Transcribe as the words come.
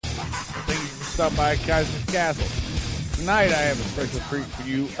stop by Kaiser's Castle. Tonight I have a special treat for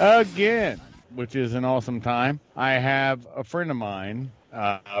you again, which is an awesome time. I have a friend of mine,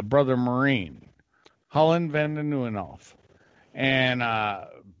 a brother Marine, Holland van den Nieuwenhof. And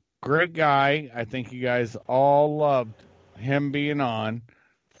great guy. I think you guys all loved him being on.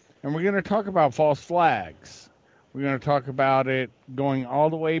 And we're going to talk about false flags. We're going to talk about it going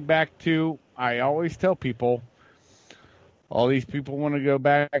all the way back to, I always tell people, all these people want to go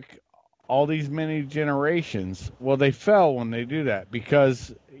back all these many generations. Well, they fell when they do that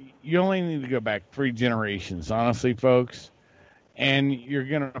because you only need to go back 3 generations, honestly, folks. And you're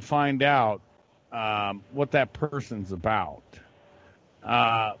going to find out what that person's about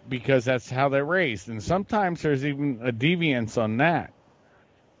because that's how they're raised. And sometimes there's even a deviance on that.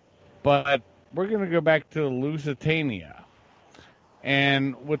 But we're going to go back to Lusitania.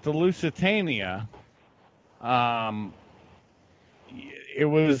 And with the Lusitania, it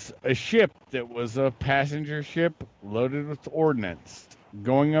was a ship that was a passenger ship loaded with ordnance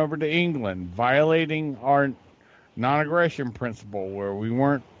going over to England, violating our non-aggression principle where we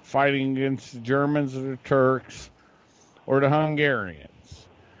weren't fighting against the Germans or the Turks or the Hungarians.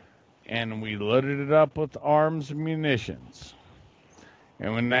 And we loaded it up with arms and munitions.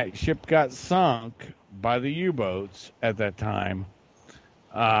 And when that ship got sunk by the U-boats at that time,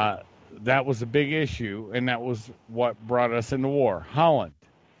 that was a big issue, and that was what brought us into war. Holland,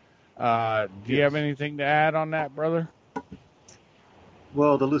 do you have anything to add on that, brother?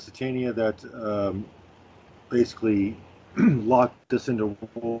 Well, the Lusitania that basically locked us into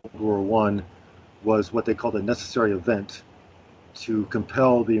World War I was what they called a necessary event to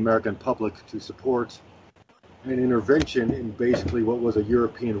compel the American public to support an intervention in basically what was a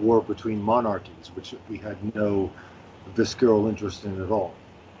European war between monarchies, which we had no visceral interest in at all.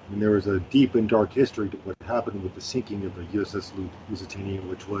 I mean, there was a deep and dark history to what happened with the sinking of the USS Lusitania,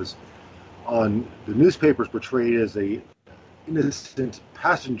 which was on the newspapers portrayed as a innocent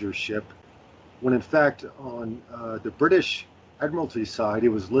passenger ship, when in fact on the British Admiralty side, it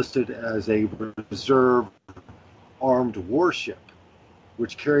was listed as a reserve armed warship,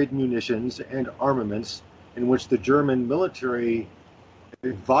 which carried munitions and armaments, in which the German military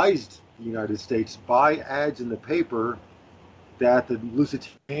advised the United States by ads in the paper that the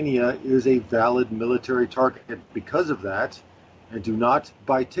Lusitania is a valid military target because of that, and do not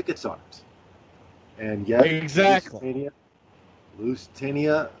buy tickets on it. And yet, exactly.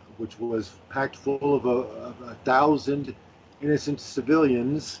 Lusitania, which was packed full of 1,000 innocent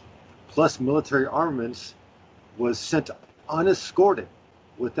civilians, plus military armaments, was sent unescorted,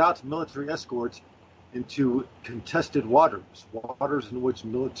 without military escorts, into contested waters in which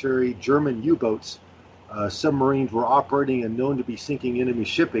military German U-boats, submarines were operating and known to be sinking enemy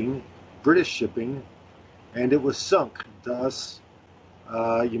shipping, British shipping, and it was sunk, thus,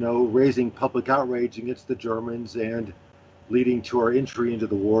 raising public outrage against the Germans and leading to our entry into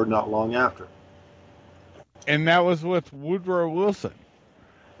the war not long after. And that was with Woodrow Wilson.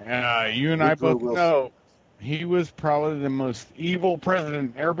 You and I both know he was probably the most evil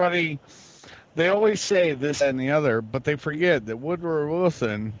president. Everybody, they always say this and the other, but they forget that Woodrow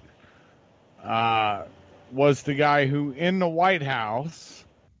Wilson was the guy who, in the White House,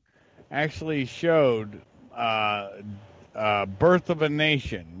 actually showed Birth of a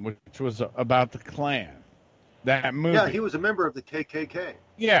Nation, which was about the Klan. That movie. Yeah, he was a member of the KKK.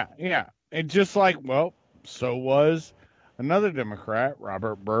 Yeah. And just like, so was another Democrat,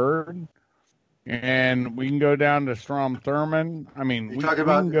 Robert Byrd. And we can go down to Strom Thurmond. I mean, we talk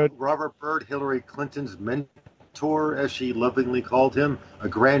about Robert Byrd, Hillary Clinton's mentor, as she lovingly called him, a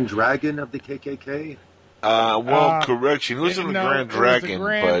Grand Dragon of the KKK. Correction. He wasn't a Grand Dragon,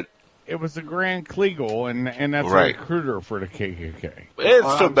 but it was a Grand Kleagle, and that's right. A recruiter for the KKK.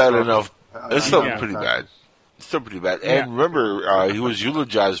 It's still bad enough. It's still pretty bad. It's still pretty bad. Yeah. And remember, he was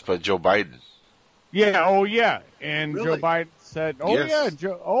eulogized by Joe Biden. Yeah. Oh, yeah. And really? Joe Biden said, "Oh yes.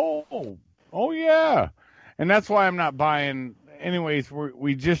 yeah, oh yeah," and that's why I'm not buying. Anyways,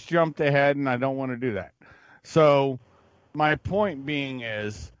 we just jumped ahead, and I don't want to do that. So, my point being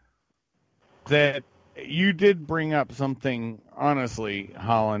is that you did bring up something, honestly,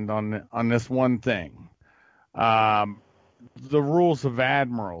 Holland, on this one thing, the rules of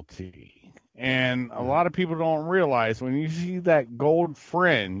admiralty. And a lot of people don't realize when you see that gold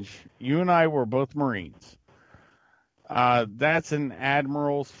fringe, you and I were both Marines. That's an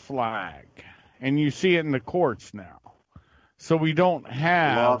admiral's flag. And you see it in the courts now. So we don't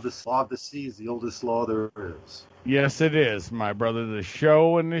have... Law of the sea is the oldest law there is. Yes, it is, my brother. The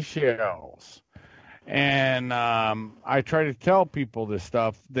show and the shells. And I try to tell people this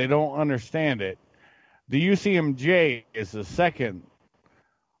stuff. They don't understand it. The UCMJ is the second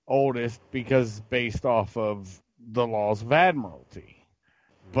oldest because it's based off of the laws of admiralty.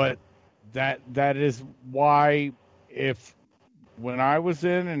 But that is why when I was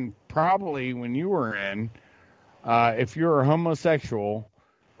in, and probably when you were in, if you're a homosexual,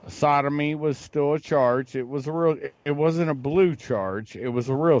 sodomy was still a charge. It wasn't a blue charge. It was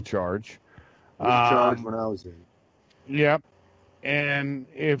a real charge. Charge when I was in. Yep. And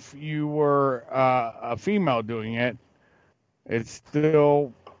if you were a female doing it, it's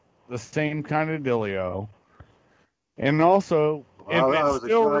still the same kind of dealio. And also, I was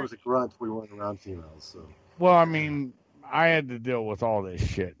a grunt. We weren't around females, so. Well, I mean, I had to deal with all this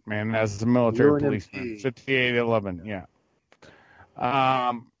shit, man, as a military policeman. 5811, yeah.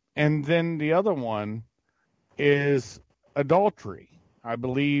 And then the other one is adultery. I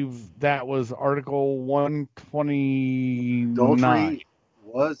believe that was Article 129. Adultery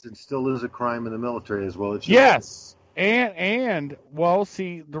was and still is a crime in the military as well. Yes. And well,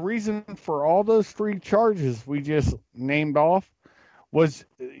 see, the reason for all those 3 charges we just named off was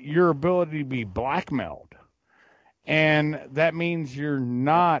your ability to be blackmailed. And that means you're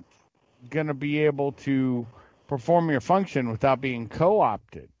not going to be able to perform your function without being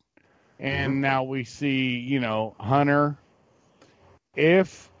co-opted. And now we see, Hunter,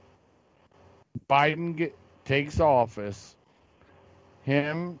 if Biden takes office,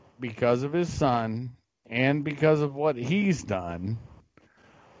 him, because of his son and because of what he's done,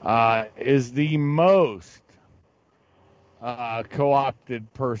 is the most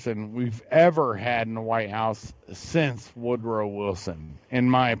co-opted person we've ever had in the White House since Woodrow Wilson, in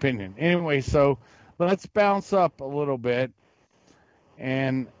my opinion. Anyway, so let's bounce up a little bit.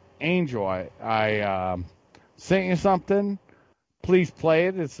 And Angel, I sent you something. Please play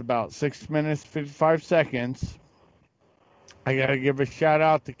it. It's about 6 minutes, 55 seconds. I got to give a shout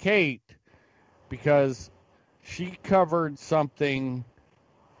out to Kate because she covered something,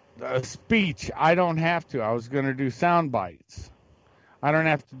 a speech. I don't have to. I was going to do sound bites. I don't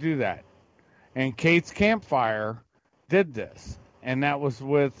have to do that. And Kate's Campfire did this. And that was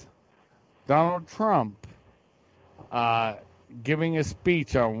with Donald Trump giving a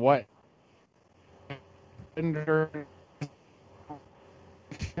speech on what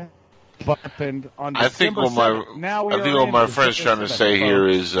happened on I think what my friend's trying to say here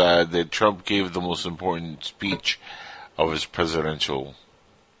is that Trump gave the most important speech of his presidential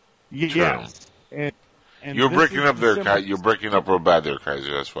term. And you're breaking up there, you're breaking up real bad there,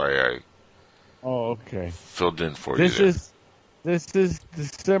 Kaiser. That's why I filled in for you. This is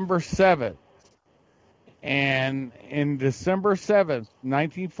December 7th. And in December 7th,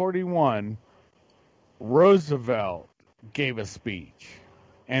 1941, Roosevelt gave a speech.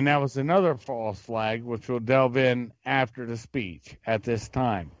 And that was another false flag, which we'll delve in after the speech at this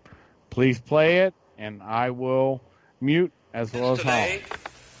time. Please play it, and I will mute as well as today,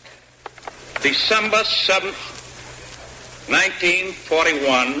 December 7th,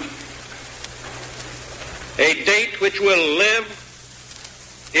 1941, a date which will live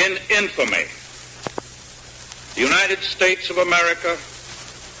in infamy. The United States of America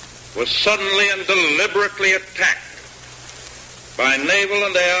was suddenly and deliberately attacked by naval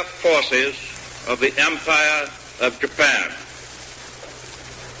and air forces of the Empire of Japan.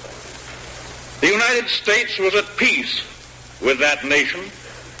 The United States was at peace with that nation,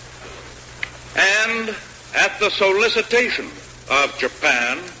 and at the solicitation of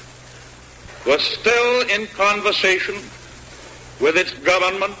Japan, was still in conversation with its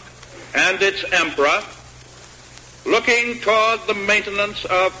government and its emperor, looking toward the maintenance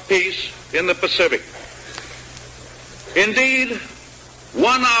of peace in the Pacific. Indeed,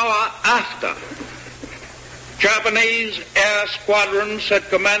 1 hour after Japanese air squadrons had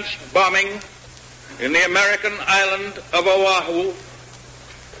commenced bombing in the American island of Oahu,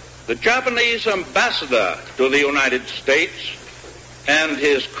 the Japanese ambassador to the United States and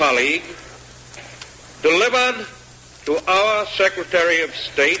his colleague delivered to our Secretary of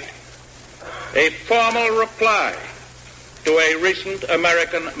State a formal reply to a recent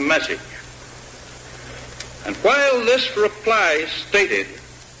American message. And while this reply stated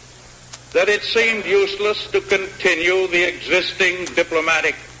that it seemed useless to continue the existing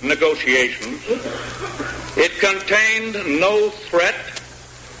diplomatic negotiations, it contained no threat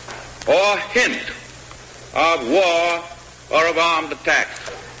or hint of war or of armed attack.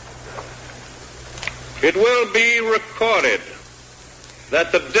 It will be recorded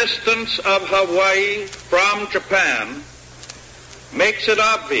that the distance of Hawaii from Japan makes it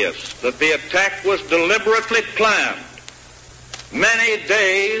obvious that the attack was deliberately planned many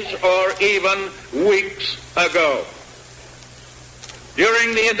days or even weeks ago.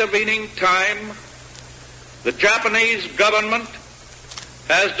 During the intervening time, the Japanese government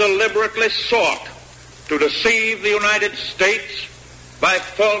has deliberately sought to deceive the United States by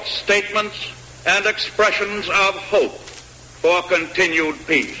false statements and expressions of hope for continued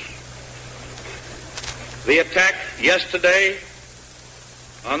peace. The attack yesterday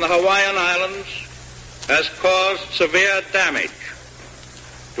on the Hawaiian Islands has caused severe damage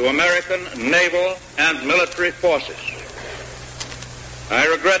to American naval and military forces. I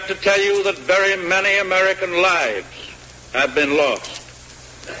regret to tell you that very many American lives have been lost.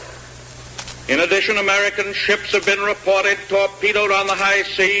 In addition, American ships have been reported torpedoed on the high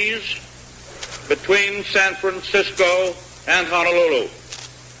seas between San Francisco and Honolulu.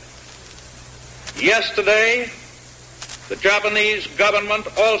 Yesterday, the Japanese government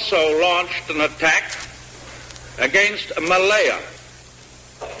also launched an attack against Malaya.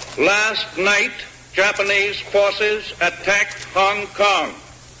 Last night, Japanese forces attacked Hong Kong.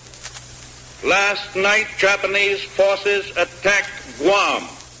 Last night, Japanese forces attacked Guam.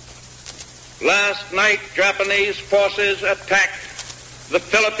 Last night, Japanese forces attacked the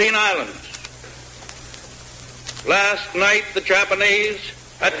Philippine Islands. Last night, the Japanese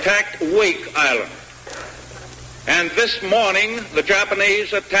attacked Wake Island. And this morning, the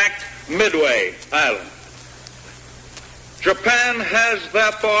Japanese attacked Midway Island. Japan has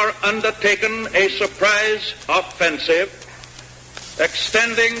therefore undertaken a surprise offensive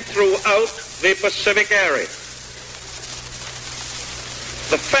extending throughout the Pacific area.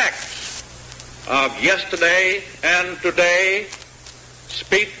 The facts of yesterday and today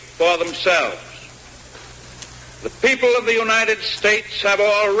speak for themselves. The people of the United States have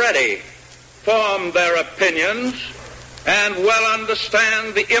already formed their opinions and well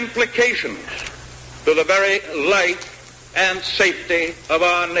understand the implications to the very life and safety of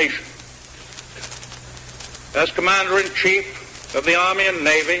our nation. As Commander-in-Chief of the Army and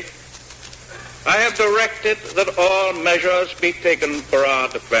Navy, I have directed that all measures be taken for our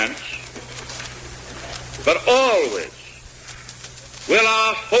defense, but always will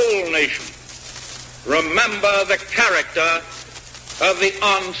our whole nation remember the character of the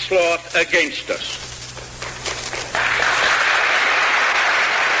onslaught against us.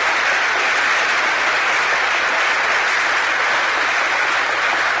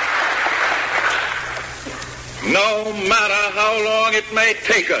 No matter how long it may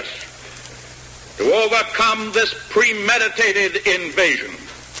take us to overcome this premeditated invasion,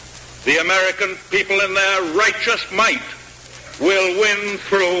 the American people in their righteous might will win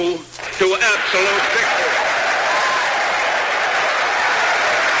through to absolute victory.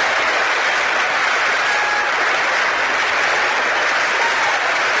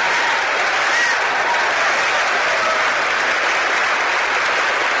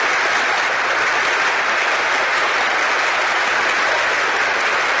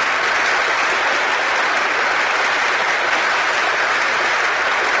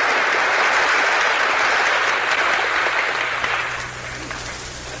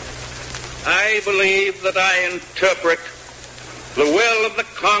 I believe that I interpret the will of the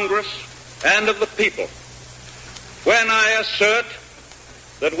Congress and of the people when I assert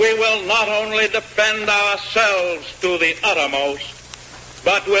that we will not only defend ourselves to the uttermost,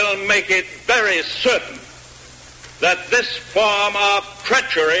 but will make it very certain that this form of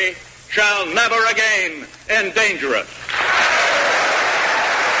treachery shall never again endanger us.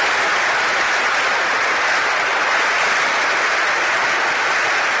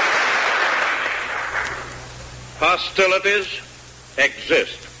 Hostilities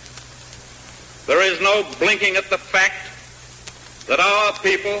exist. There is no blinking at the fact that our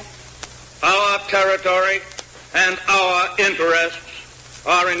people, our territory, and our interests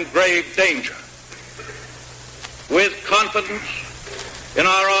are in grave danger. With confidence in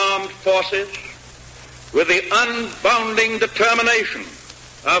our armed forces, with the unbounding determination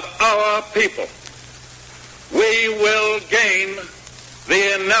of our people, we will gain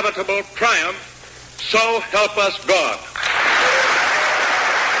the inevitable triumph. So help us God.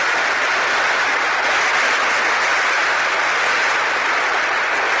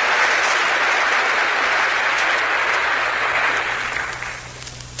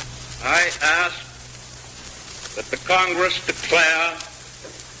 I ask that the Congress declare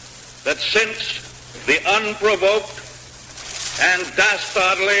that since the unprovoked and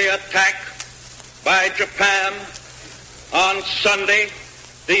dastardly attack by Japan on Sunday,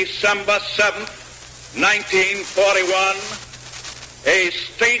 December 7th, 1941, a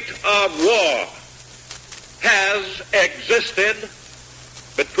state of war has existed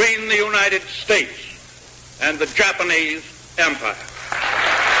between the United States and the Japanese Empire.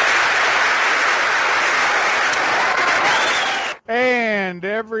 And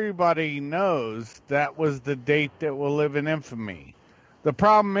everybody knows that was the date that will live in infamy. The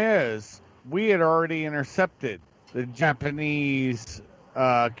problem is we had already intercepted the Japanese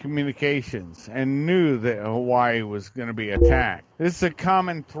communications and knew that Hawaii was going to be attacked. This is a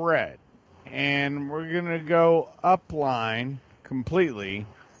common thread, and we're going to go upline completely,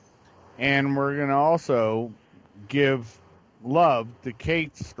 and we're going to also give love to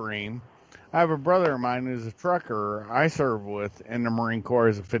Kate's stream. I have a brother of mine who's a trucker I serve with in the Marine Corps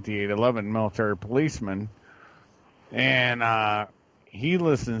as a 5811 military policeman, and he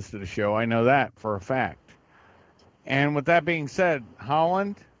listens to the show. I know that for a fact. And with that being said,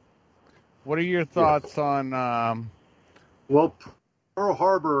 Holland, what are your thoughts on? Well, Pearl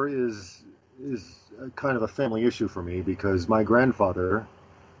Harbor is kind of a family issue for me because my grandfather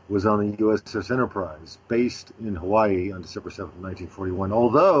was on the USS Enterprise, based in Hawaii on December 7th, 1941.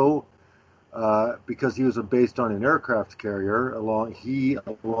 Although, because he was based on an aircraft carrier, along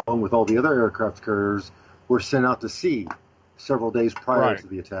with all the other aircraft carriers, were sent out to sea several days prior to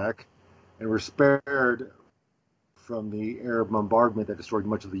the attack, and were spared from the air bombardment that destroyed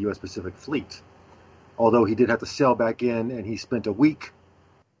much of the U.S. Pacific Fleet. Although he did have to sail back in, and he spent a week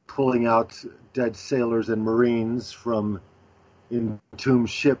pulling out dead sailors and Marines from entombed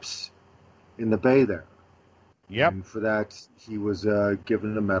ships in the bay there. Yep. And for that, he was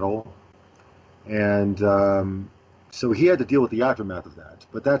given a medal. And so he had to deal with the aftermath of that.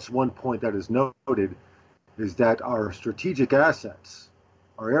 But that's one point that is noted, is that our strategic assets,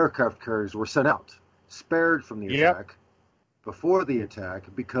 our aircraft carriers, were sent out, spared from the attack before the attack,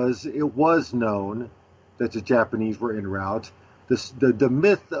 because it was known that the Japanese were en route. The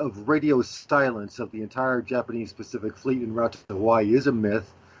myth of radio silence of the entire Japanese Pacific Fleet en route to Hawaii is a myth.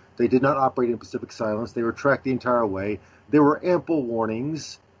 They did not operate in Pacific silence. They were tracked the entire way. There were ample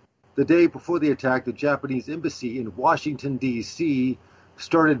warnings. The day before the attack, the Japanese embassy in Washington, D.C.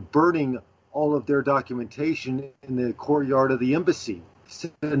 started burning all of their documentation in the courtyard of the embassy,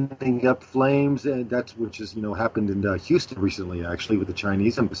 sending up flames, and which happened in Houston recently, actually, with the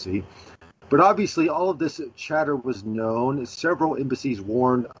Chinese embassy. But obviously, all of this chatter was known. Several embassies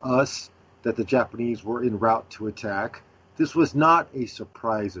warned us that the Japanese were en route to attack. This was not a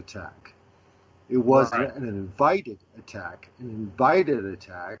surprise attack. It was an invited attack,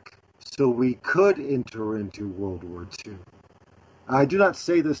 so we could enter into World War II. I do not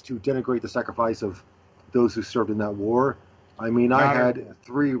say this to denigrate the sacrifice of those who served in that war. I mean, I had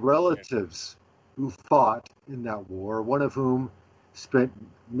 3 relatives who fought in that war, one of whom spent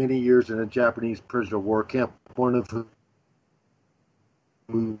many years in a Japanese prisoner of war camp, one of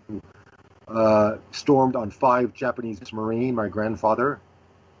whom stormed on 5 Japanese Marine. My grandfather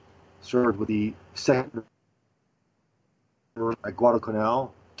served with the 2nd at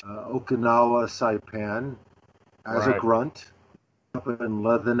Guadalcanal, Okinawa Saipan, as a grunt. Up in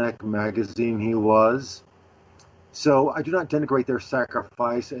Leatherneck magazine he was. So I do not denigrate their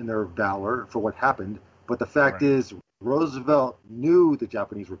sacrifice and their valor for what happened, but the fact is Roosevelt knew the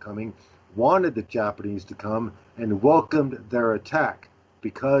Japanese were coming, wanted the Japanese to come, and welcomed their attack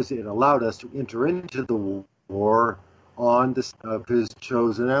because it allowed us to enter into the war on the side of his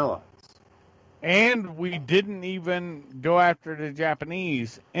chosen allies. And we didn't even go after the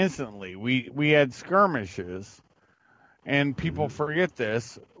Japanese instantly. We had skirmishes, and people forget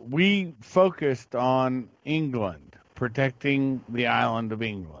this. We focused on England, protecting the island of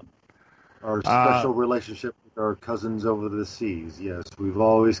England. Our special relationship with our cousins over the seas, yes. We've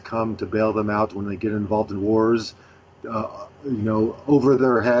always come to bail them out when they get involved in wars, over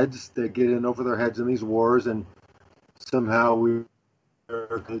their heads. They get in over their heads in these wars, and somehow we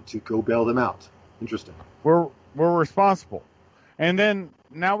are to go bail them out. Interesting. We're responsible. And then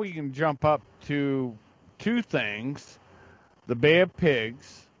now we can jump up to 2 things. The Bay of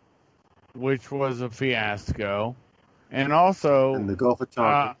Pigs, which was a fiasco, and also the Gulf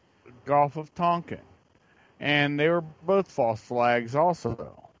of Tonkin. And they were both false flags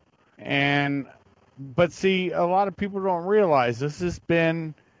also. But see, a lot of people don't realize this has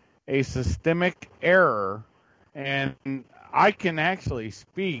been a systemic error, and I can actually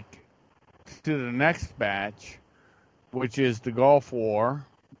speak to the next batch, which is the Gulf War,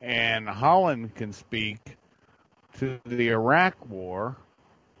 and Holland can speak to the Iraq War,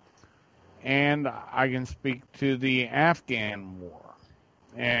 and I can speak to the Afghan War.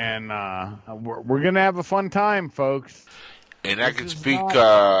 And we're going to have a fun time, folks. And I can speak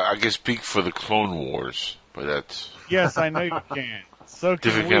for the Clone Wars, but that's... Yes, I know you can. So can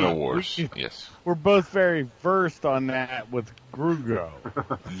different kind of wars, yes. We're both very versed on that with Grugo.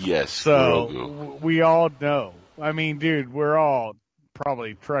 Yes, so Grogu. We all know. I mean, dude, we're all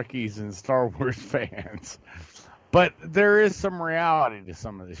probably Trekkies and Star Wars fans. But there is some reality to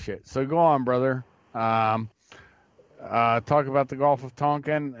some of the shit. So go on, brother. talk about the Gulf of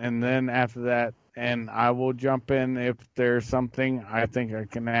Tonkin, and then after that, and I will jump in if there's something I think I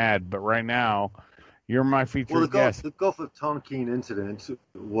can add. But right now, you're my featured guest. The Gulf of Tonkin incident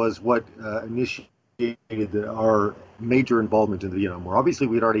was what initiated our major involvement in the Vietnam War. Obviously,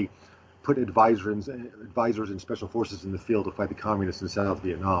 we had already put advisors and special forces in the field to fight the communists in South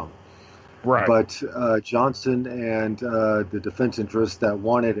Vietnam. Right. But Johnson and the defense interests that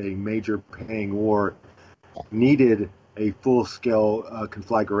wanted a major paying war needed a full-scale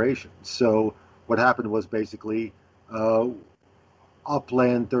conflagration. So what happened was basically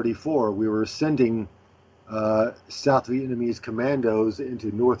Upland 34, we were sending South Vietnamese commandos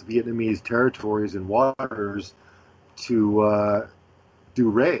into North Vietnamese territories and waters to do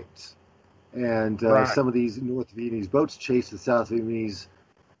raids. And some of these North Vietnamese boats chased the South Vietnamese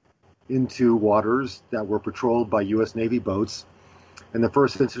into waters that were patrolled by U.S. Navy boats. In the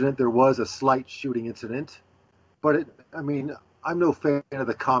first incident, there was a slight shooting incident, but I'm no fan of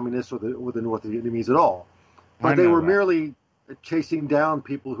the communists or the North Vietnamese at all. But they were merely chasing down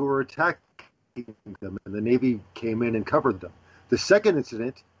people who were attacking them, and the Navy came in and covered them. The second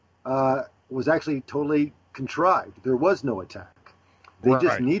incident was actually totally contrived. There was no attack. They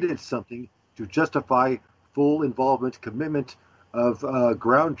just needed something to justify full involvement, commitment of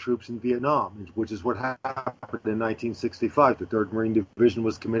ground troops in Vietnam, which is what happened in 1965. The 3rd Marine Division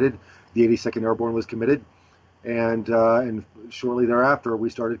was committed, the 82nd Airborne was committed, and shortly thereafter we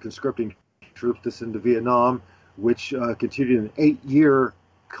started conscripting troops to send to Vietnam, which continued an 8-year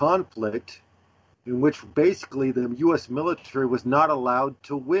conflict in which basically the U.S. military was not allowed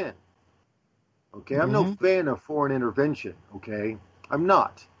to win. Okay, I'm no fan of foreign intervention, okay? I'm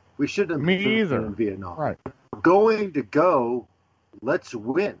not. We shouldn't have been in Vietnam. Right. We're going to go, let's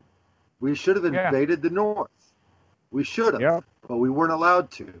win. We should have invaded the North. We should have, but we weren't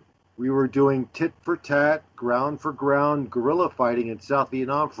allowed to. We were doing tit for tat, ground for ground, guerrilla fighting in South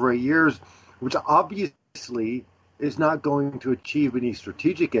Vietnam for 8 years, which obviously is not going to achieve any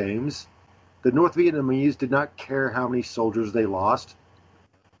strategic aims. The North Vietnamese did not care how many soldiers they lost.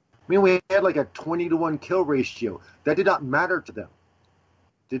 I mean, we had like a 20-to-1 kill ratio. That did not matter to them.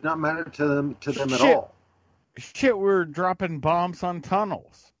 Did not matter to them at all. Shit, we were dropping bombs on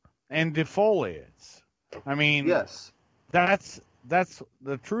tunnels and defoliates. I mean, yes, that's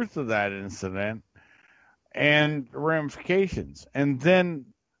the truth of that incident and ramifications. And then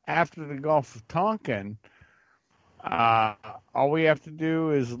after the Gulf of Tonkin, all we have to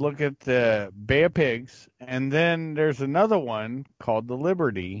do is look at the Bay of Pigs, and then there's another one called the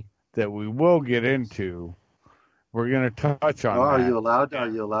Liberty that we will get into. We're going to touch on. Are you allowed? Are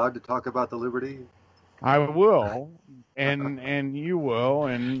you allowed to talk about the Liberty? I will, and you will,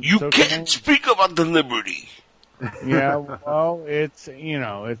 and you can't speak about the Liberty. Yeah, well, it's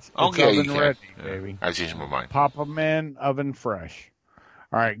okay, oven ready, baby. I changed my mind. Pop them in, oven fresh.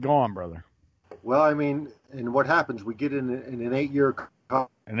 All right, go on, brother. Well, I mean, and what happens? We get in an 8-year. An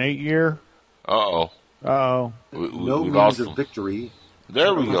 8-year? Uh-oh. No means of victory.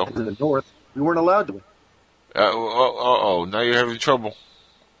 There we go. In the North, we weren't allowed to win. Now you're having trouble.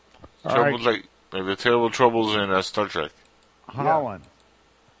 Troubles right. like the terrible troubles in Star Trek. Holland.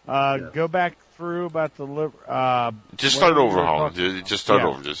 Go back through about the just start over, Holland. Just start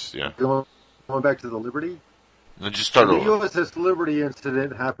over. Going back to the Liberty. No, just start over. The USS Liberty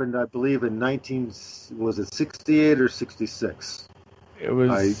incident happened, I believe, in 68 or 66? It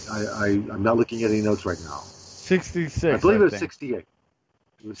was. I'm not looking at any notes right now. 66. I believe it was 68. It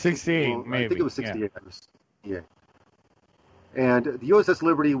was 68, maybe. I think it was 68. Yeah. And the USS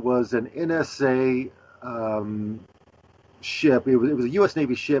Liberty was an NSA ship. It was a U.S.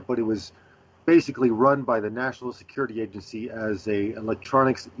 Navy ship, but it was basically run by the National Security Agency as a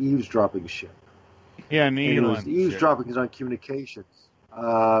electronics eavesdropping ship. Yeah, and it was eavesdropping on communications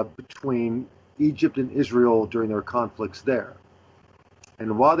between Egypt and Israel during their conflicts there.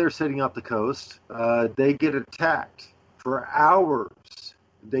 And while they're setting up the coast, they get attacked for hours.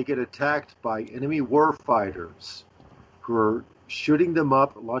 They get attacked by enemy warfighters who are shooting them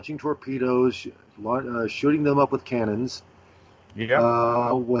up, launching torpedoes, shooting them up with cannons,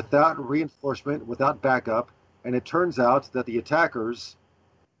 without reinforcement, without backup. And it turns out that the attackers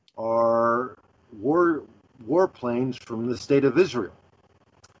are warplanes from the state of Israel.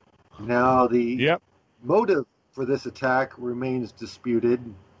 Now, the motive for this attack remains disputed.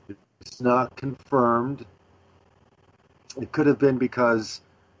 It's not confirmed. It could have been because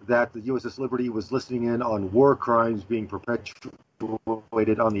that the USS Liberty was listening in on war crimes being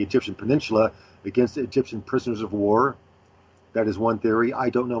perpetuated on the Egyptian peninsula against Egyptian prisoners of war. That is one theory. I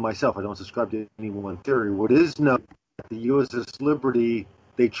don't know myself. I don't subscribe to any one theory. What is known, the USS Liberty,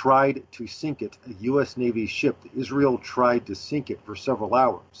 they tried to sink it, a U.S. Navy ship. Israel tried to sink it for several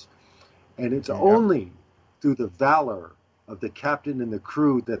hours. And it's only through the valor of the captain and the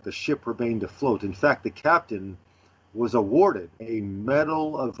crew that the ship remained afloat. In fact, the captain was awarded a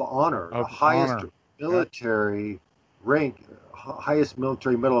Medal of Honor, the highest military rank, highest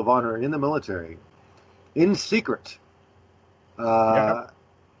military Medal of Honor in the military, in secret,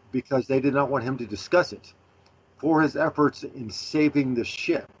 because they did not want him to discuss it, for his efforts in saving the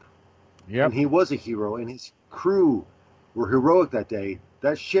ship. And he was a hero, and his crew were heroic that day.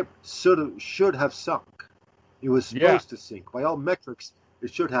 That ship should have sunk. It was supposed to sink. By all metrics,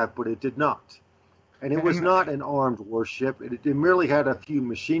 it should have, but it did not. And it was not an armed warship. It merely had a few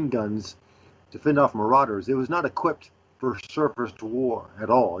machine guns to fend off marauders. It was not equipped for surface war at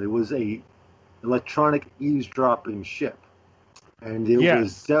all. It was a electronic eavesdropping ship. And it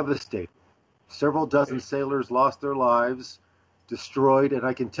was devastating. Several dozen sailors lost their lives, destroyed. And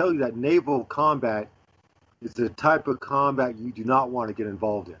I can tell you that naval combat is the type of combat you do not want to get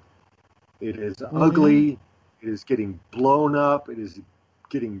involved in. It is ugly. It is getting blown up. It is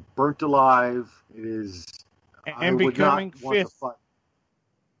getting burnt alive. It is becoming fish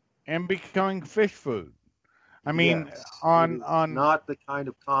food. I mean, on not the kind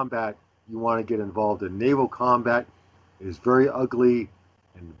of combat you want to get involved in. Naval combat is very ugly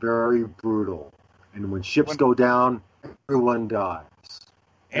and very brutal. And when ships go down, everyone dies.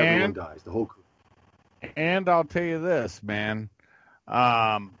 Everyone dies. The whole crew. And I'll tell you this, man.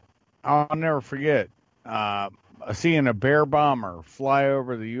 I'll never forget seeing a Bear bomber fly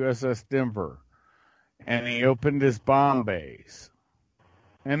over the USS Denver, and he opened his bomb bays.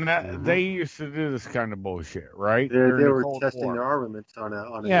 And they used to do this kind of bullshit, right? They were testing their armaments on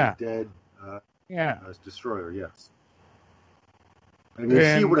a dead destroyer, yes. And you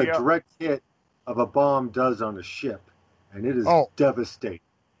see what a direct hit of a bomb does on a ship, and it is devastating.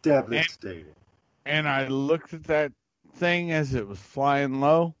 Devastating. And I looked at that thing as it was flying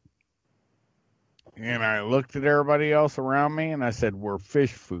low, and I looked at everybody else around me, and I said, we're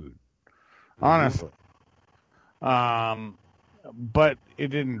fish food. Honestly. But it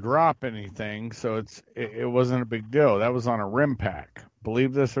didn't drop anything, so it wasn't a big deal. That was on a rim pack.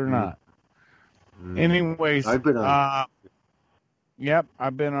 Believe this or not. Anyways, I've been on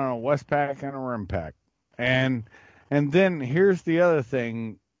I've been on a Westpac and a rim pack. And then here's the other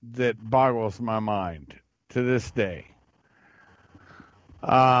thing that boggles my mind to this day.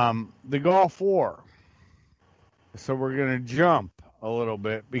 The Gulf War. So we're going to jump a little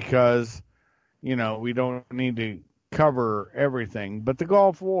bit because, we don't need to cover everything, but the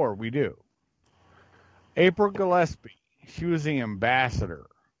Gulf War, we do. April Gillespie, she was the ambassador.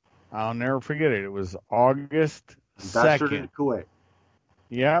 I'll never forget it. It was August 2nd. Ambassador to Kuwait.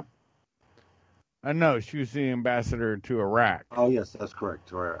 Yep. No, she was the ambassador to Iraq. Oh, yes, that's correct,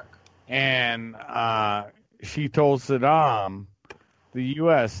 to Iraq. And she told Saddam, the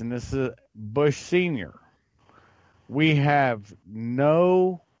U.S., and this is Bush Sr., we have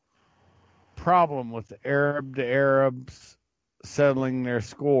no problem with Arab to Arabs settling their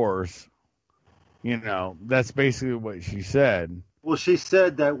scores. That's basically what she said. Well, she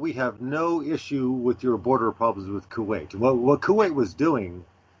said that we have no issue with your border problems with Kuwait. What Kuwait was doing,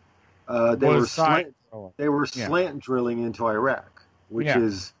 they were slant drilling into Iraq, which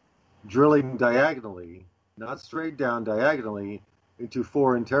is drilling diagonally, not straight down, diagonally into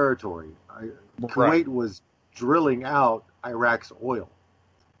foreign territory. Kuwait was drilling out Iraq's oil.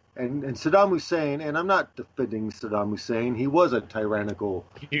 And Saddam Hussein, and I'm not defending Saddam Hussein, he was a tyrannical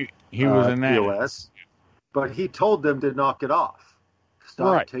he was an POS, but he told them to knock it off.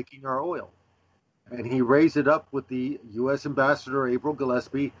 Stop taking our oil. And he raised it up with the U.S. ambassador, April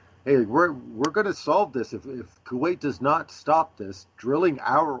Gillespie. Hey, we're going to solve this. If Kuwait does not stop this, drilling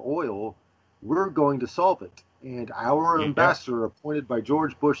our oil, we're going to solve it. And our ambassador, appointed by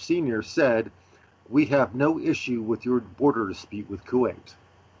George Bush Sr., said, we have no issue with your border dispute with Kuwait.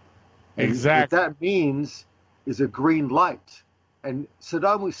 Exactly. What that means is a green light. And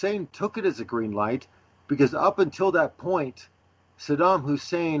Saddam Hussein took it as a green light because up until that point, Saddam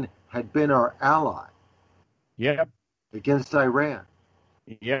Hussein had been our ally. Against Iran.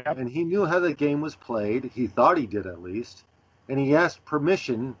 And he knew how the game was played. He thought he did, at least. And he asked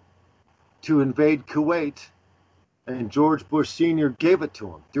permission to invade Kuwait. And George Bush Sr. gave it to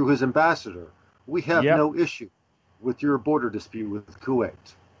him through his ambassador. We have no issue with your border dispute with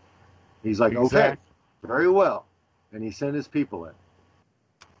Kuwait. He's like, okay, very well. And he sent his people in.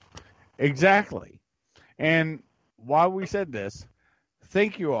 Exactly. And while we said this,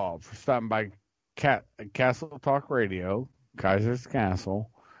 thank you all for stopping by Castle Talk Radio, Kaiser's Castle.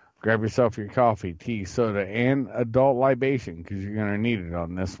 Grab yourself your coffee, tea, soda, and adult libation because you're going to need it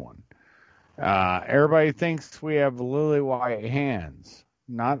on this one. Everybody thinks we have lily white hands.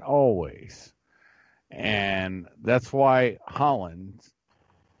 Not always. And that's why Holland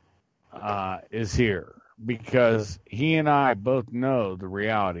is here, because he and I both know the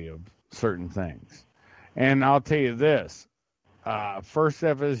reality of certain things. And I'll tell you this, First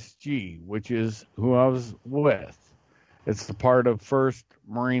FSG, which is who I was with, it's the part of 1st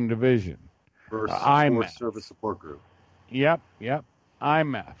Marine Division. IMF. Service Support Group. Yep,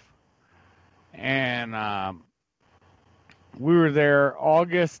 IMF. And we were there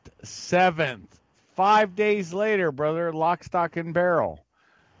August 7th, 5 days later, brother, lock, stock, and barrel,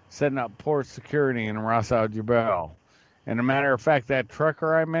 setting up port security in Ras Al Jabal. And a matter of fact, that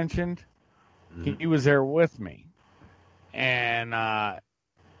trucker I mentioned, he was there with me. And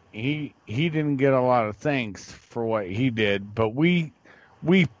he didn't get a lot of thanks for what he did, but we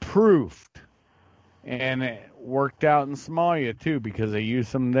proofed, and it worked out in Somalia too because they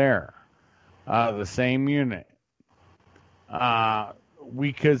used them there, the same unit.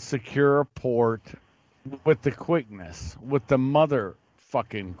 We could secure a port with the quickness, with the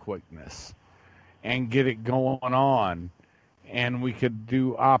motherfucking quickness, and get it going on, and we could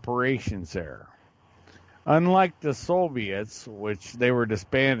do operations there. Unlike the Soviets, which they were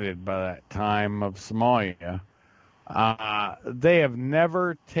disbanded by that time of Somalia, they have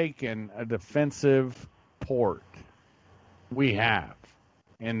never taken a defensive port. We have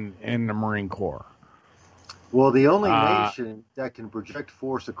in the Marine Corps. Well, the only nation that can project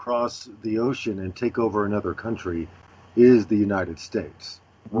force across the ocean and take over another country is the United States.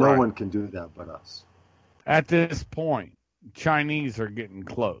 Right. No one can do that but us. At this point, Chinese are getting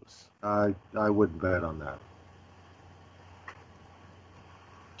close. I wouldn't bet on that.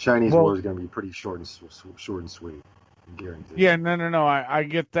 Chinese war is going to be pretty short and sweet. Guaranteed. Yeah, no. I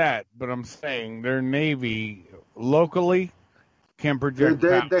get that, but I'm saying their navy locally can project.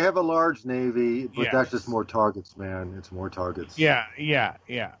 They have a large navy, but that's just more targets, man. It's more targets. Yeah.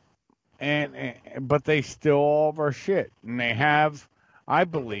 And but they steal all of our shit, and they have, I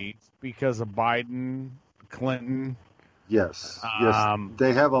believe, because of Biden, Clinton. Yes.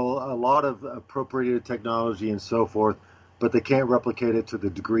 They have a lot of appropriated technology and so forth, but they can't replicate it to the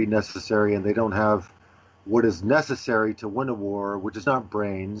degree necessary, and they don't have what is necessary to win a war, which is not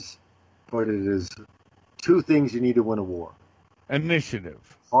brains, but it is two things you need to win a war.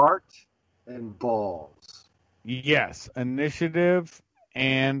 Initiative. Heart and balls. Yes, initiative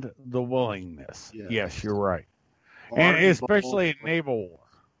and the willingness. Yes, you're right. And especially in naval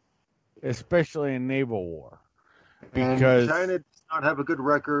war. Because and China does not have a good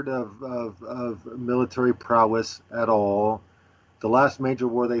record of military prowess at all. The last major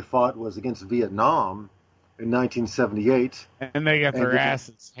war they fought was against Vietnam in 1978. And they got their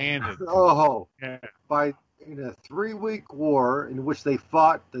asses handed. In a 3-week war in which they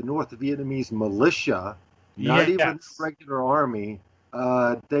fought the North Vietnamese militia, not even the regular army,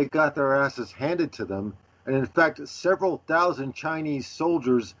 they got their asses handed to them. And in fact, several thousand Chinese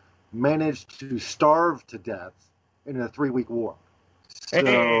soldiers managed to starve to death in a 3-week war.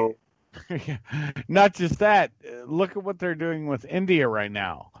 So, not just that. Look at what they're doing with India right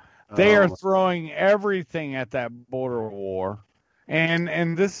now. They are throwing everything at that border war,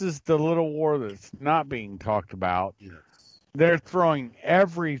 and this is the little war that's not being talked about. Yes. They're throwing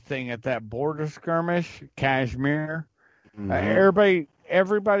everything at that border skirmish, Kashmir. Mm-hmm.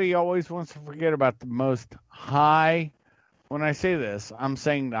 Everybody always wants to forget about the most high. When I say this, I'm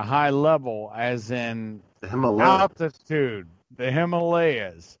saying the high level, as in the Himalayas. Altitude, the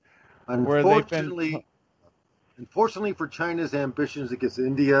Himalayas. Unfortunately for China's ambitions against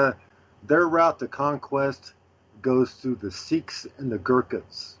India, their route to conquest goes through the Sikhs and the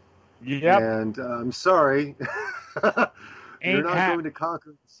Gurkhas. Yep. And I'm sorry, you're not going to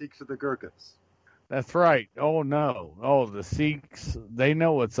conquer the Sikhs or the Gurkhas. That's right. Oh, no. Oh, the Sikhs, they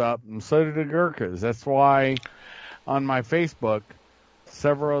know what's up, and so do the Gurkhas. That's why on my Facebook,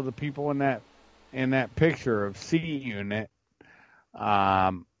 several of the people in that picture of C Unit,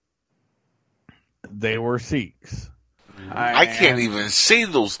 they were Sikhs. I can't even say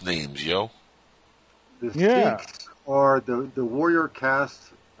those names, yo. The Sikhs are the warrior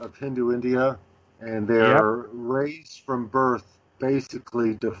caste of Hindu India, and they're raised from birth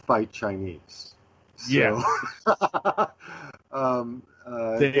basically to fight Chinese. So,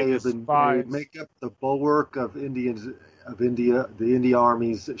 they make up the bulwark of the India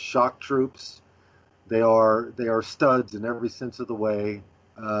Army's shock troops. They are studs in every sense of the way.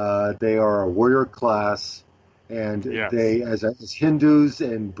 They are a warrior class, and they, as Hindus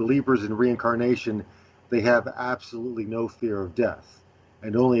and believers in reincarnation, they have absolutely no fear of death.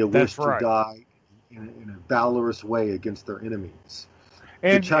 and only a wish to die in a valorous way against their enemies.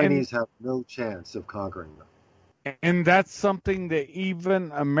 The Chinese have no chance of conquering them. And that's something that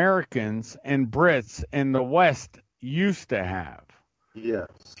even Americans and Brits in the West used to have. Yes.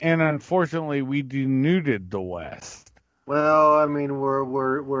 And unfortunately, we denuded the West. Well, I mean,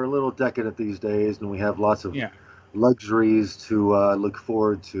 we're a little decadent these days, and we have lots of luxuries to look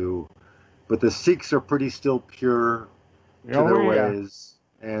forward to. But the Sikhs are pretty still pure to their ways,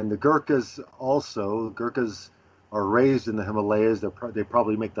 and the Gurkhas also. Gurkhas are raised in the Himalayas. They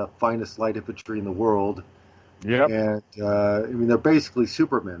probably make the finest light infantry in the world. Yep. And I mean, they're basically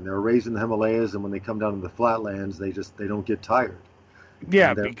supermen. They're raised in the Himalayas, and when they come down to the flatlands, they don't get tired.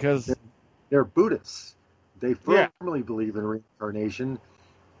 Yeah, because they're Buddhists. They firmly believe in reincarnation,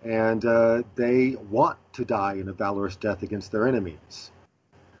 and they want to die in a valorous death against their enemies.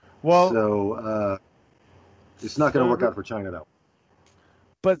 Well, so it's not going to work out for China, though.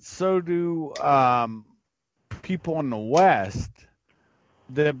 But so do people in the West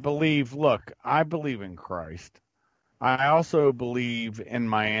that believe, look, I believe in Christ. I also believe in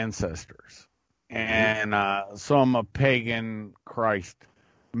my ancestors. And so I'm a pagan Christ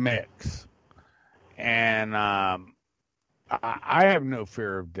mix. And I have no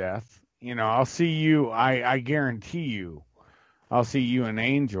fear of death. You know, I'll see you, I guarantee you, I'll see you an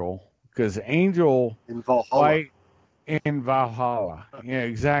angel, because angel in Valhalla. In Valhalla. Yeah,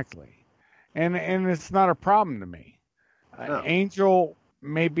 exactly. And it's not a problem to me. No. Angel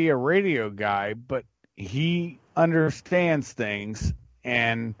may be a radio guy, but he understands things.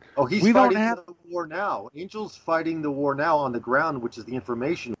 And he's fighting the war now. Angel's fighting the war now on the ground, which is the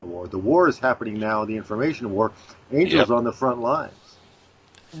information war. The war is happening now, the information war. Angel's on the front lines.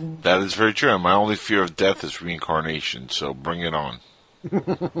 That is very true. My only fear of death is reincarnation, so bring it on.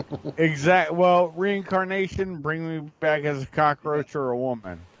 Exactly. Well, reincarnation, bring me back as a cockroach or a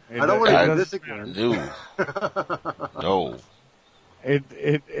woman. I don't want to do this again. No.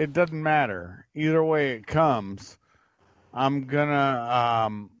 It doesn't matter. Either way it comes, I'm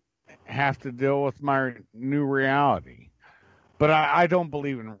gonna have to deal with my new reality. But I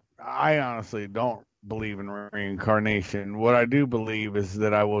honestly don't believe in reincarnation. What I do believe is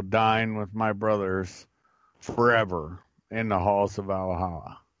that I will dine with my brothers forever in the halls of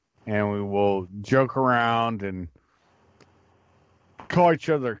Valhalla. And we will joke around and call each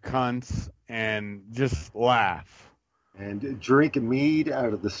other cunts and just laugh. And drink mead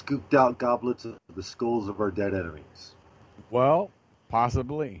out of the scooped out goblets of the skulls of our dead enemies. Well,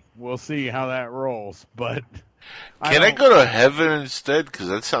 possibly. We'll see how that rolls. But can I go to heaven instead? Because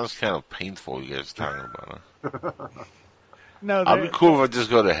that sounds kind of painful, you guys talking about it. No, I'd be cool if I just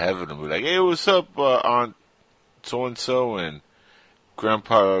go to heaven and be like, hey, what's up, Aunt so-and-so and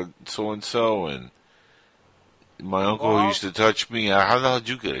Grandpa so-and-so and my uncle who used to touch me. How the hell did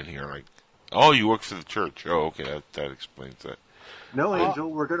you get in here? Like, oh, you work for the church. Oh, okay, that explains that. No, Angel,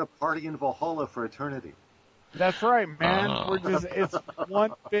 we're going to party in Valhalla for eternity. That's right, man. It's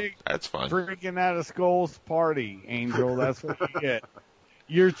one big that's fun. Drinking out of skulls party, Angel. That's what you get.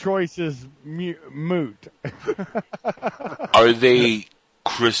 Your choice is moot. Are they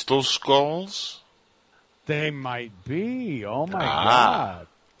crystal skulls? They might be. Oh, my God.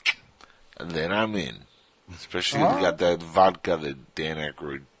 And then I'm in. Especially if you got that vodka that Dan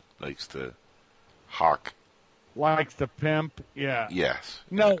Aykroyd likes to hawk. Likes to pimp, yeah. Yes.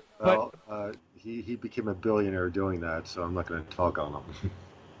 No, but... He became a billionaire doing that, so I'm not going to talk on him.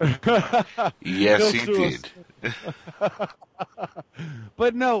 Yes, he did.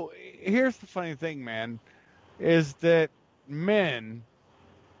 But no, here's the funny thing, man, is that men,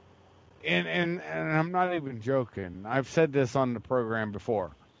 and I'm not even joking, I've said this on the program before.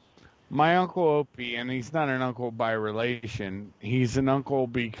 My Uncle Opie, and he's not an uncle by relation, he's an uncle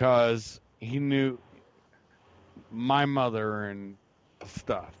because he knew my mother and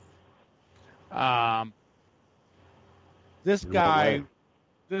stuff. This guy,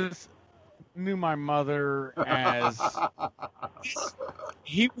 knew my mother as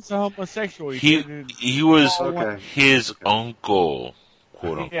he was a homosexual. He was his uncle,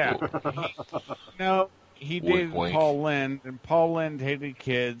 quote unquote. Yeah. He dated Paul Lynde, and Paul Lynde hated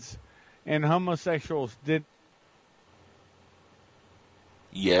kids, and homosexuals did.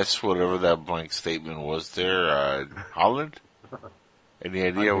 Yes, whatever that blank statement was there, Holland. Any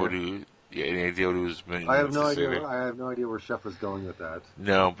idea what he? Yeah, any idea what he was meant? I have no idea. I have no idea where Chef was going with that.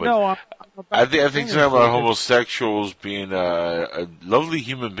 No, but I think something about homosexuals being lovely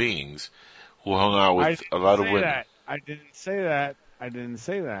human beings who hung out with a lot of women. I didn't say that.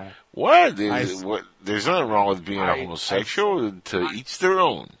 What? There's nothing wrong with being a homosexual. To each their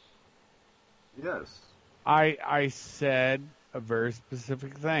own. Yes. I said a very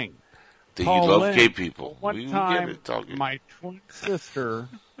specific thing. That you love gay people. One time, my twin sister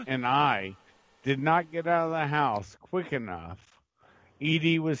and I did not get out of the house quick enough.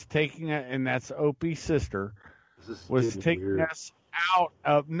 Edie was taking it, and that's Opie's sister, was taking weird. Us out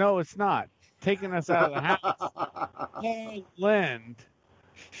of. No, it's not taking us out of the house. Paul Lind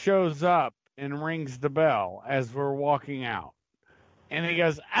shows up and rings the bell as we're walking out, and he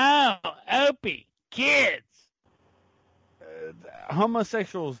goes, "Oh, Opie, kids."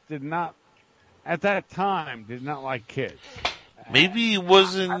 Homosexuals did not, at that time, did not like kids. Maybe he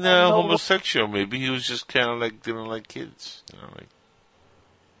wasn't homosexual. Maybe he was just kind of like didn't like kids. You know, like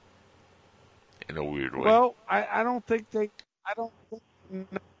in a weird way. Well, I don't think they. I don't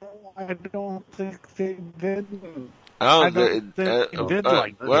think they didn't. Oh, they did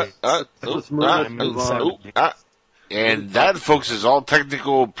like what? And that, folks, is all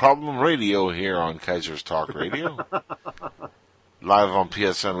technical problem radio here on Kaiser's Talk Radio. Live on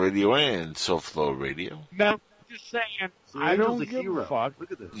PSN Radio and SoFlo Radio. No, I'm just saying, I don't give a fuck.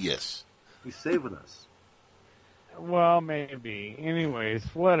 Look at this. Yes. He's saving us. Well, maybe. Anyways,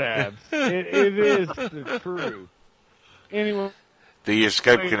 whatevs. it is the truth. Anyway. Your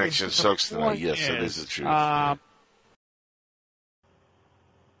Skype connection sucks tonight. Yes, it is the truth.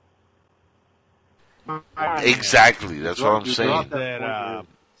 Exactly. That's what I'm saying.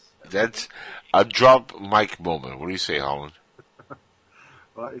 That's a drop mic moment. What do you say, Holland?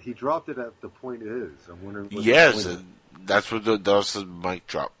 He dropped it at the point is. I'm wondering. Yes, that's what that's the mic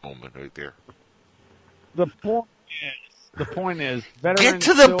drop moment right there. The point is. Get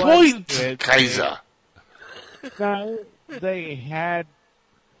to the point, Kaiser. No, they had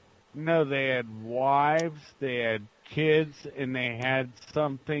wives, they had kids, and they had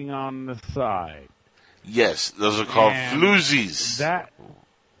something on the side. Yes, those are called floozies.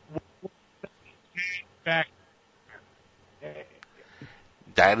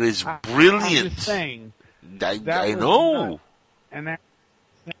 That is brilliant. I'm just saying, I know. And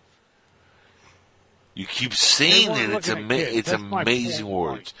you keep saying it. It's amazing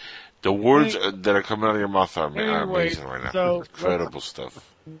words. The words that are coming out of your mouth are amazing right now. So incredible stuff.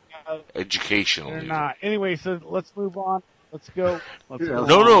 Educational. They're not. Anyway, so let's move on. Let's go.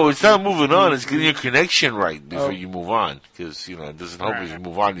 No, it's not moving on. It's getting your connection right before you move on. Because, it doesn't help if you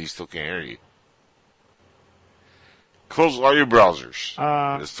move on, you still can't hear you. Close all your browsers.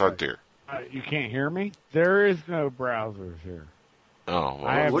 Let's start there. You can't hear me? There is no browsers here. Oh,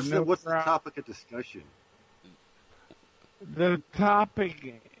 well. What's the topic of discussion? The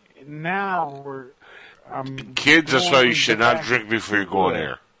topic now, kids, that's why you should not drink before you go on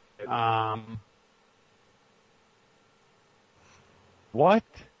air. What?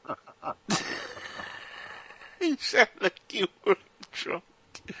 You sound like you were drunk.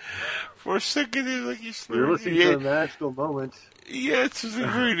 For a second, it was like you slurred. You're listening to a magical moment. Yeah, it's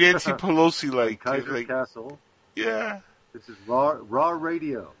very Nancy Pelosi-like. Kaiser Castle. Yeah. This is raw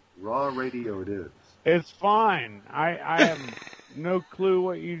radio. Raw radio it is. It's fine. I have no clue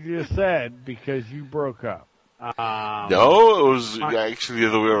what you just said because you broke up. No, it was actually the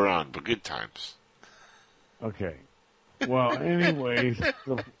other way around, but good times. Okay. Well, anyways,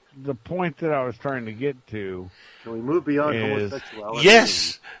 the point that I was trying to get to. Can we move beyond homosexuality?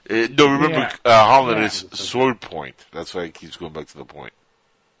 Yes. No, remember, Holland is sword point. That's why he keeps going back to the point.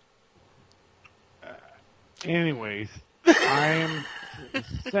 Anyways, I am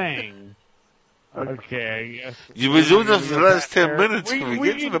saying. Okay, I guess. You've been doing this for the last 10 minutes. We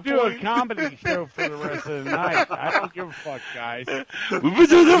can do a comedy show for the rest of the night. I don't give a fuck, guys. We've been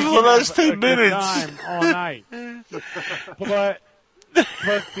doing that for the last 10 minutes. Time all night. But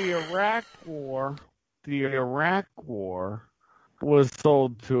the Iraq War was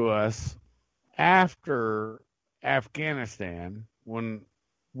sold to us after Afghanistan when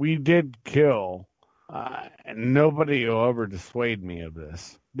we did kill. And nobody will ever dissuade me of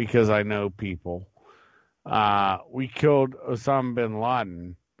this because I know people. We killed Osama bin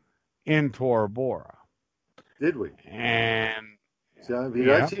Laden in Tora Bora. Did we? And so,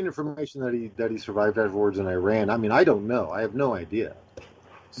 I've seen information that he survived afterwards in Iran. I mean, I don't know. I have no idea.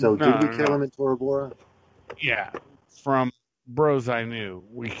 So did we kill him in Tora Bora? Yeah, from bros I knew,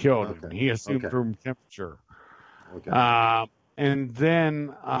 we killed him. He assumed room temperature. Okay. And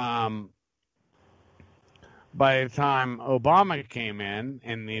then. By the time Obama came in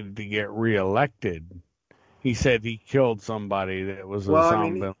and needed to get reelected, he said he killed somebody that was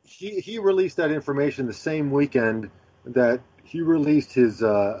Osama bin Laden. He released that information the same weekend that he released his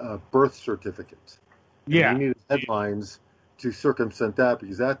birth certificate. Yeah. He needed headlines to circumvent that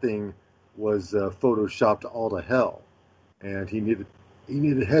because that thing was photoshopped all to hell. And he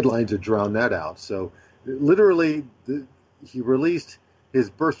needed headlines to drown that out. So literally he released his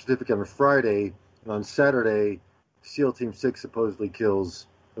birth certificate on Friday, and on Saturday, SEAL Team 6 supposedly kills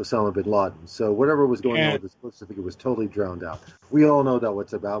Osama bin Laden. So whatever was going on with his birth certificate was totally drowned out. We all know that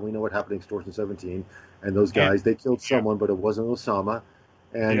what's about. We know what happened in Extortion 17, and those guys, they killed someone, but it wasn't Osama.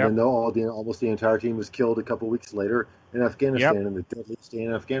 And then almost the entire team was killed a couple weeks later in Afghanistan, in the deadliest day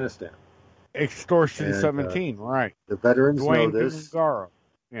in Afghanistan. Extortion 17, right. The veterans Dwayne know this. Bungaro.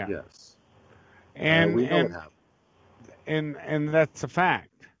 Yeah. Yes. And we know what happened. And that's a fact.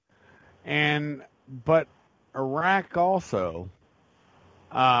 But Iraq also,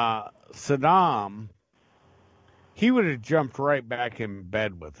 Saddam, he would have jumped right back in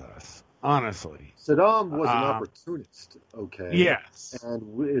bed with us, honestly. Saddam was an opportunist, okay? Yes.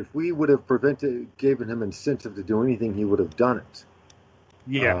 And if we would have given him incentive to do anything, he would have done it.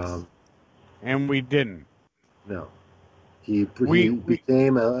 Yes. And we didn't. No. He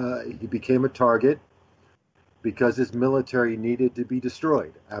became a target because his military needed to be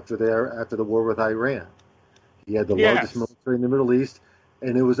destroyed after the war with Iran. He had the largest military in the Middle East,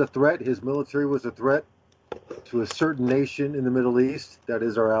 and it was a threat. His military was a threat to a certain nation in the Middle East that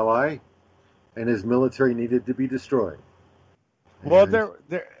is our ally, and his military needed to be destroyed. Well,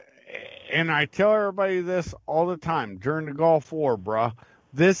 and I tell everybody this all the time during the Gulf War, bruh.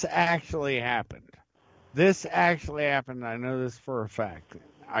 This actually happened. I know this for a fact.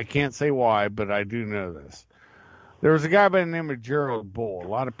 I can't say why, but I do know this. There was a guy by the name of Gerald Bull. A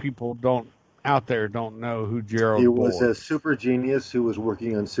lot of people out there don't know who Gerald Bull is. He was a super genius who was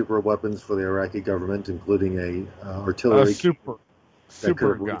working on super weapons for the Iraqi government, including a artillery super that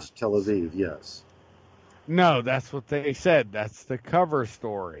could gun. reach Tel Aviv. Yes. No, that's what they said. That's the cover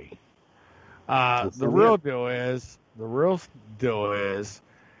story. The real deal is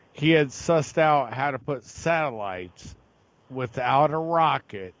he had sussed out how to put satellites without a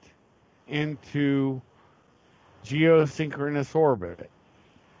rocket into geosynchronous orbit.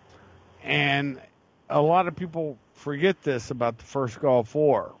 And a lot of people forget this about the first Gulf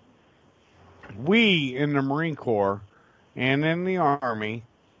War. We in the Marine Corps and in the Army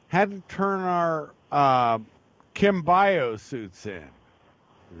had to turn our Chem Bio suits in.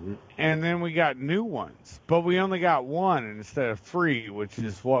 Mm-hmm. And then we got new ones, but we only got one instead of 3, which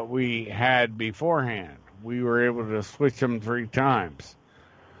is what we had beforehand. We were able to switch them 3 times.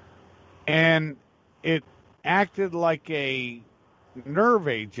 And it acted like a nerve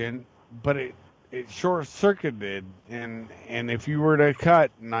agent, but it short-circuited. And if you were to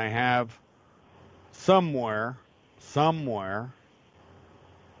cut, and I have somewhere,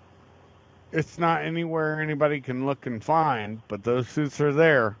 it's not anywhere anybody can look and find, but those suits are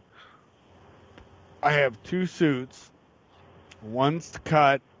there. I have 2 suits. One's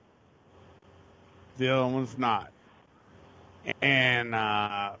cut. The other one's not. And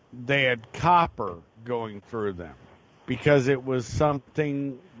they had copper going through them because it was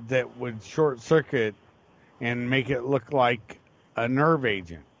something that would short circuit and make it look like a nerve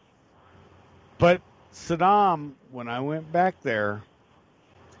agent. But Saddam, when I went back there,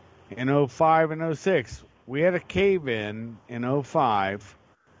 in 05 and 06, we had a cave-in 05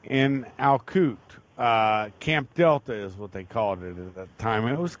 in Al-Qut. Camp Delta is what they called it at that time.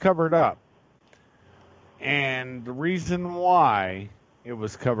 It was covered up. And the reason why it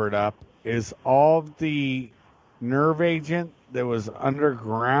was covered up is all of the nerve agent that was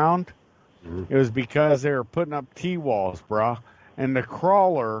underground, it was because they were putting up T-walls, bruh. And the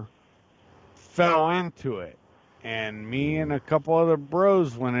crawler fell into it. And me and a couple other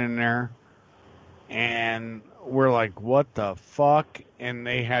bros went in there, and we're like, what the fuck? And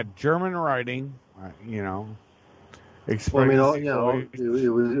they had German writing, you know. It was stuff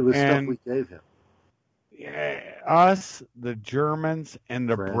we gave him. Yeah, us, the Germans, and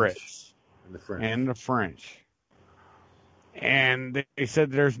the Brits. And the French. And they said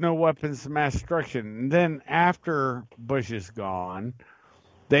there's no weapons of mass destruction. And then after Bush is gone,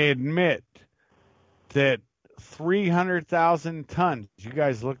 they admit that 300,000 tons. You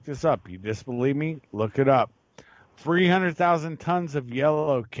guys look this up. You disbelieve me? Look it up. 300,000 tons of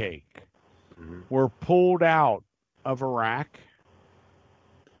yellow cake were pulled out of Iraq,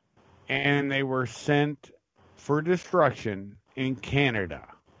 and they were sent for destruction in Canada.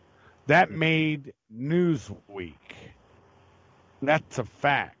 That made Newsweek. That's a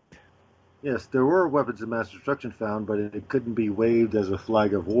fact. Yes, there were weapons of mass destruction found, but it couldn't be waved as a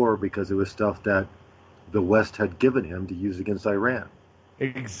flag of war because it was stuff that the West had given him to use against Iran.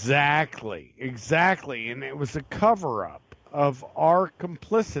 Exactly. And it was a cover-up of our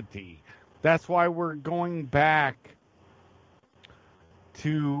complicity. That's why we're going back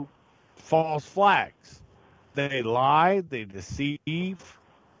to false flags. They lie, they deceive.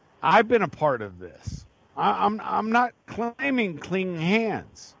 I've been a part of this. I'm not claiming clean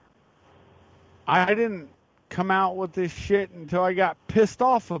hands. I didn't come out with this shit until I got pissed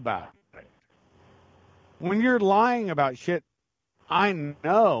off about it. When you're lying about shit, I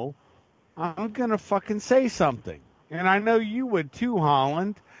know I'm going to fucking say something. And I know you would too,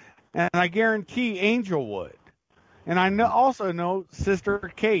 Holland. And I guarantee Angel would. And I also know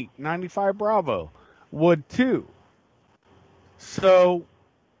Sister Kate, 95 Bravo, would too. So,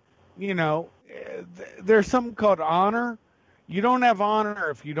 there's something called honor. You don't have honor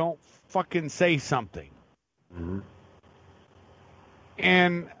if you don't fucking say something. Mm-hmm.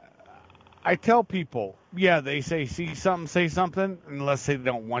 And I tell people, they say see something, say something, unless they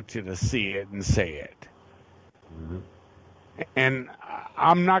don't want you to see it and say it. Mm-hmm. And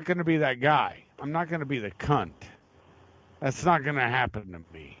I'm not going to be that guy. I'm not going to be the cunt. That's not going to happen to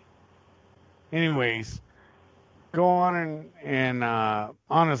me. Anyways, go on and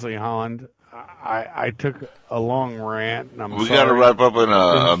honestly, Holland, I took a long rant, and we got to wrap up in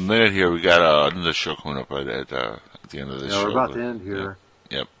a minute here. We got another show coming up at the end of this show. We're about to end here.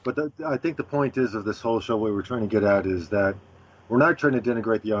 Yep. But I think the point is of this whole show, what we're trying to get at is that we're not trying to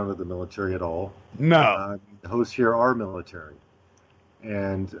denigrate the honor of the military at all. No. The hosts here are military.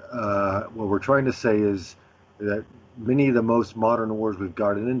 And what we're trying to say is that many of the most modern wars we've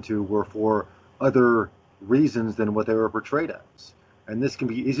gotten into were for other reasons than what they were portrayed as. And this can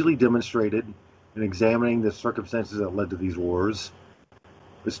be easily demonstrated in examining the circumstances that led to these wars.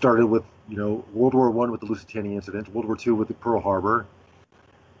 It started with, World War I with the Lusitania incident, World War II with the Pearl Harbor.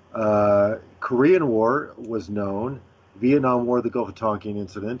 Korean War was known, Vietnam War, the Gulf of Tonkin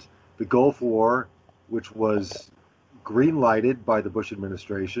incident, the Gulf War, which was green-lighted by the Bush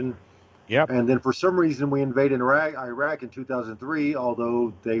administration. Yep. And then for some reason we invaded Iraq in 2003,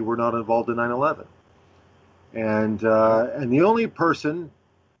 although they were not involved in 9/11. And the only person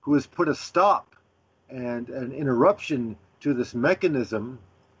who has put a stop and an interruption to this mechanism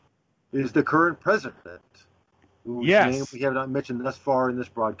is the current president, whose name we have not mentioned thus far in this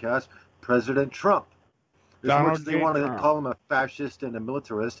broadcast, President Trump. As much as they want to call him a fascist and a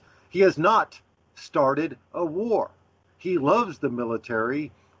militarist, he has not started a war. He loves the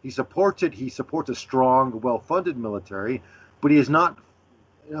military. He supports it. He supports a strong, well-funded military, but he is not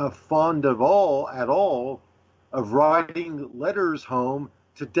fond at all of writing letters home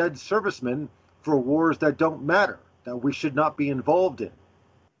to dead servicemen for wars that don't matter, that we should not be involved in.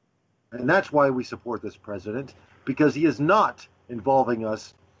 And that's why we support this president, because he is not involving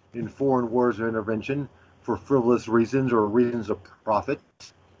us in foreign wars or intervention for frivolous reasons or reasons of profit,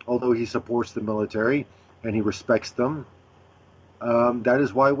 although he supports the military and he respects them. That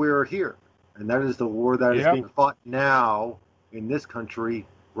is why we are here. And that is the war that is being fought now in this country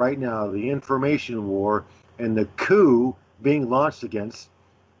right now, the information war and the coup being launched against,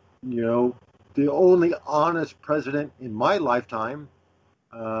 the only honest president in my lifetime.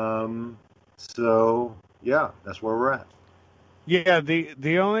 So, that's where we're at. Yeah,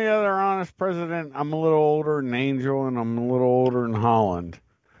 the only other honest president, I'm a little older than Angel and I'm a little older than Holland.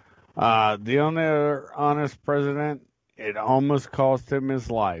 The only other honest president, it almost cost him his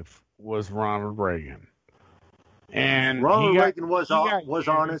life, was Ronald Reagan. And Ronald Reagan was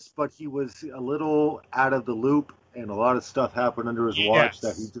honest, but he was a little out of the loop, and a lot of stuff happened under his watch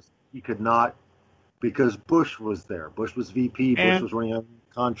that he could not, because Bush was there. Bush was VP. Bush was running on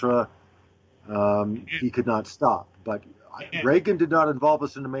Contra. He could not stop. But Reagan did not involve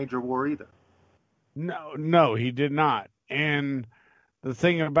us in a major war either. No, he did not. And the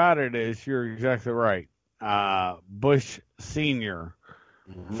thing about it is, you're exactly right. Bush Sr.,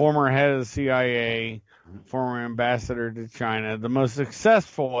 former head of the CIA, former ambassador to China, the most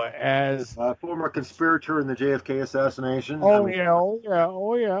successful as former conspirator in the JFK assassination. Oh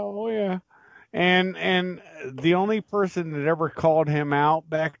yeah. And the only person that ever called him out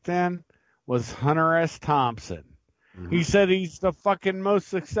back then was Hunter S. Thompson. Mm-hmm. He said he's the fucking most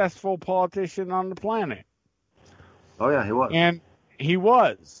successful politician on the planet. Oh yeah, he was. And he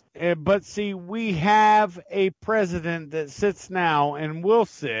was. But see, we have a president that sits now and will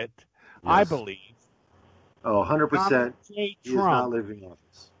sit, I believe. Oh, 100%. He is not leaving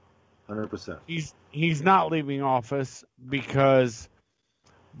office. 100%. He's not leaving office because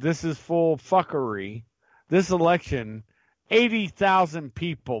this is full fuckery. This election, 80,000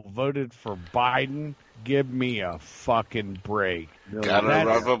 people voted for Biden. Give me a fucking break. Gotta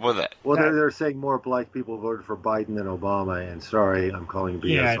wrap up with it. Well, they're saying more black people voted for Biden than Obama, and sorry, I'm calling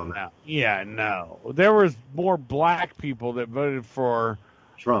BS on that. No. There was more black people that voted for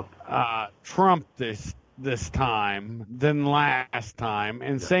Trump this time than last time,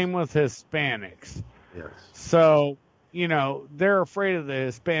 and same with Hispanics. Yes. So, they're afraid of the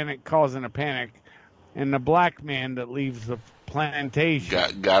Hispanic causing a panic and the black man that leaves the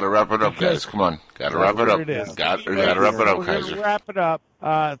plantation. Got to wrap it up, guys. Come on. Got to wrap it up. Got to wrap it up, Kaiser. Wrap it up.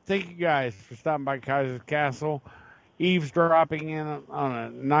 Thank you guys for stopping by Kaiser's Castle, eavesdropping in on a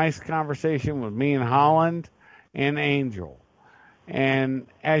nice conversation with me and Holland and Angel. And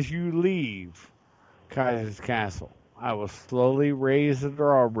as you leave Kaiser's Castle, I will slowly raise the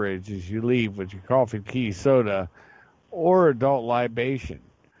drawbridge as you leave with your coffee, tea, soda, or adult libation,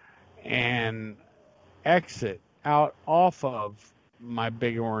 and exit out off of my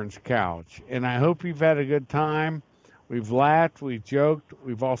big orange couch. And I hope you've had a good time. We've laughed, we've joked,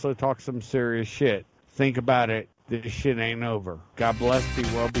 we've also talked some serious shit. Think about it. This shit ain't over. God bless, be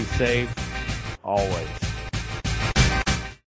well, be safe, always.